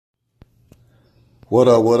What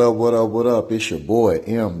up, what up, what up, what up? It's your boy,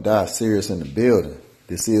 M. Serious in the building.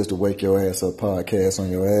 This is the Wake Your Ass Up podcast on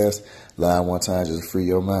your ass. Line one time just to free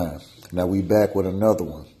your mind. Now we back with another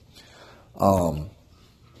one.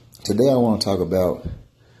 Today I want to talk about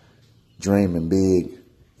dreaming big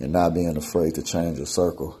and not being afraid to change your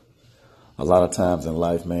circle. A lot of times in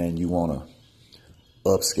life, man, you want to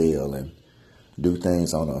upscale and do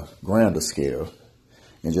things on a grander scale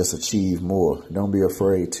and just achieve more. Don't be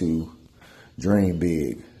afraid to dream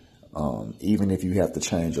big, even if you have to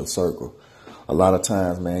change your circle. A lot of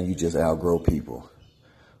times, man, you just outgrow people.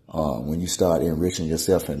 When you start enriching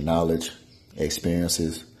yourself in knowledge,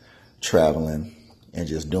 experiences, traveling, and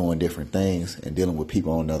just doing different things and dealing with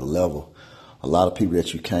people on another level, a lot of people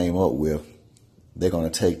that you came up with, they're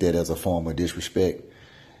going to take that as a form of disrespect.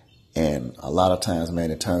 And a lot of times,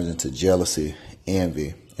 man, it turns into jealousy,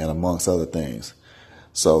 envy, and amongst other things.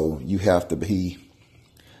 So you have to be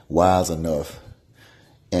wise enough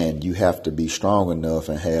and you have to be strong enough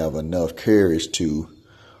and have enough courage to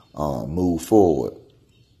move forward.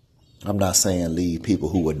 I'm not saying leave people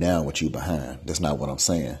who were down with you behind. That's not what I'm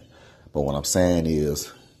saying. But what I'm saying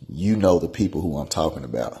is, you know the people who I'm talking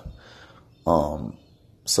about.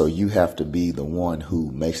 So you have to be the one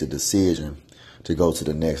who makes a decision to go to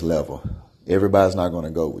the next level. Everybody's not going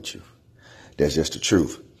to go with you. That's just the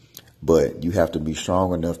truth. But you have to be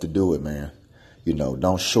strong enough to do it, man. You know,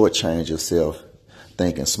 don't shortchange yourself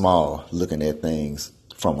thinking small, looking at things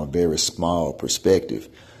from a very small perspective.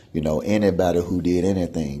 You know, anybody who did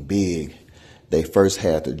anything big, they first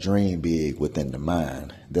had to dream big within the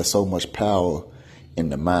mind. There's so much power in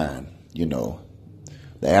the mind. You know,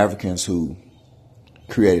 the Africans who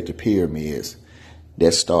created the pyramids,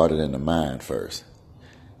 that started in the mind first.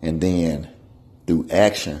 And then through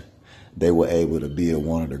action, they were able to build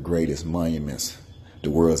one of the greatest monuments the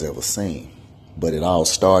world's ever seen. But it all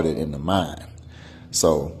started in the mind.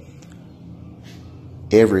 So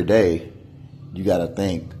every day you got to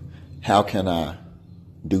think, how can I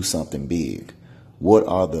do something big? What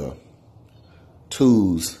are the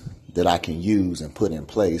tools that I can use and put in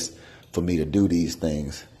place for me to do these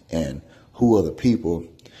things? And who are the people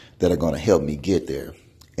that are going to help me get there?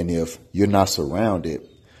 And if you're not surrounded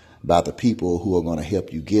by the people who are going to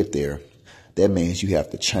help you get there, that means you have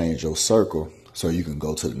to change your circle so you can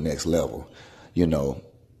go to the next level. You know,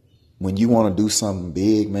 when you want to do something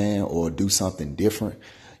big, man, or do something different,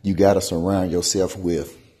 you got to surround yourself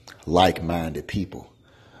with like-minded people.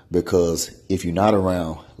 Because if you're not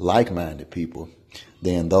around like-minded people,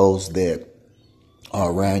 then those that are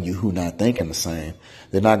around you who not thinking the same,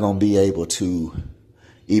 they're not going to be able to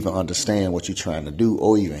even understand what you're trying to do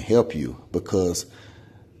or even help you, because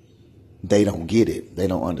they don't get it. They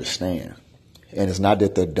don't understand. And it's not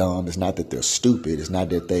that they're dumb. It's not that they're stupid. It's not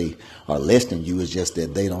that they are less than you. It's just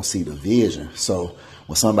that they don't see the vision. So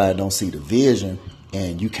when somebody don't see the vision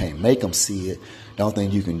and you can't make them see it, the only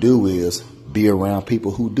thing you can do is be around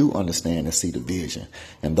people who do understand and see the vision.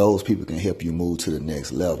 And those people can help you move to the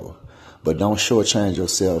next level. But don't shortchange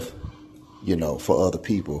yourself, you know, for other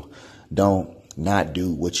people. Don't not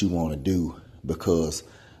do what you want to do because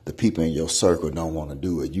the people in your circle don't want to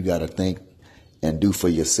do it. You got to think and do for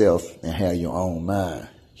yourself and have your own mind,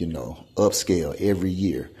 you know, upscale every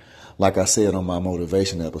year. Like I said on my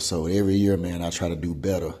motivation episode, every year, man, I try to do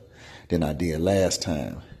better than I did last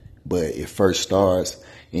time. But it first starts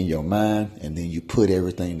in your mind, and then you put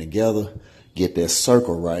everything together, get that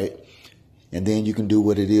circle right, and then you can do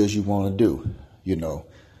what it is you want to do. You know,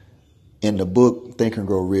 in the book Think and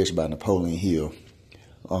Grow Rich by Napoleon Hill,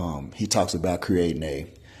 he talks about creating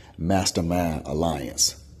a mastermind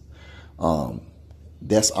alliance.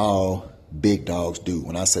 That's all big dogs do.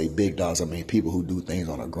 When I say big dogs, I mean people who do things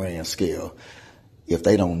on a grand scale. If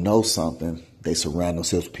they don't know something, they surround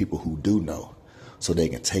themselves with people who do know so they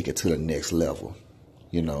can take it to the next level.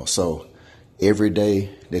 You know, so every day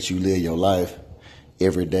that you live your life,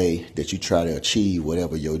 every day that you try to achieve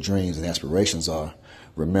whatever your dreams and aspirations are,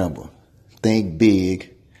 remember, think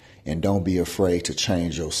big and don't be afraid to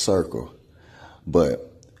change your circle.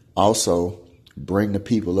 But also bring the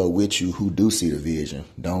people up with you who do see the vision.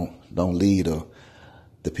 Don't leave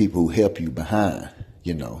the people who help you behind,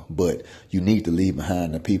 you know. But you need to leave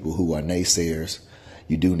behind the people who are naysayers.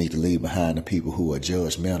 You do need to leave behind the people who are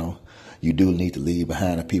judgmental. You do need to leave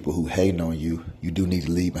behind the people who hating on you. You do need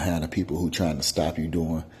to leave behind the people who trying to stop you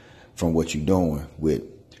doing from what you're doing with,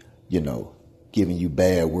 you know, giving you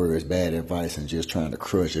bad words, bad advice, and just trying to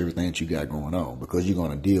crush everything that you got going on, because you're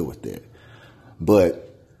going to deal with that. But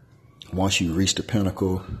once you reach the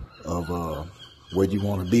pinnacle of where you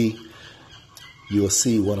want to be, you'll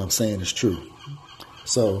see what I'm saying is true.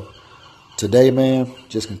 So today, man,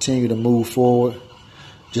 just continue to move forward.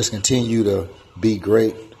 just continue to be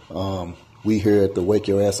great. We here at the Wake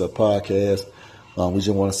Your Ass Up podcast, we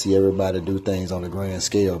just want to see everybody do things on a grand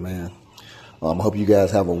scale, man. I hope you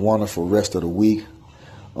guys have a wonderful rest of the week.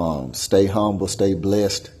 Stay humble, stay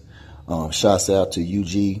blessed. Shouts out to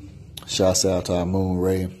UG. Shouts out to our Moon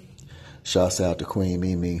Ray. Shouts out to Queen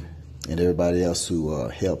Mimi and everybody else who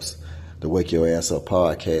helps the Wake Your Ass Up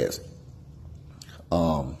podcast.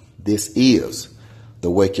 This is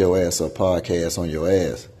the Wake Your Ass Up podcast on your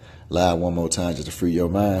ass. Live one more time just to free your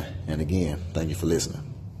mind. And again, thank you for listening.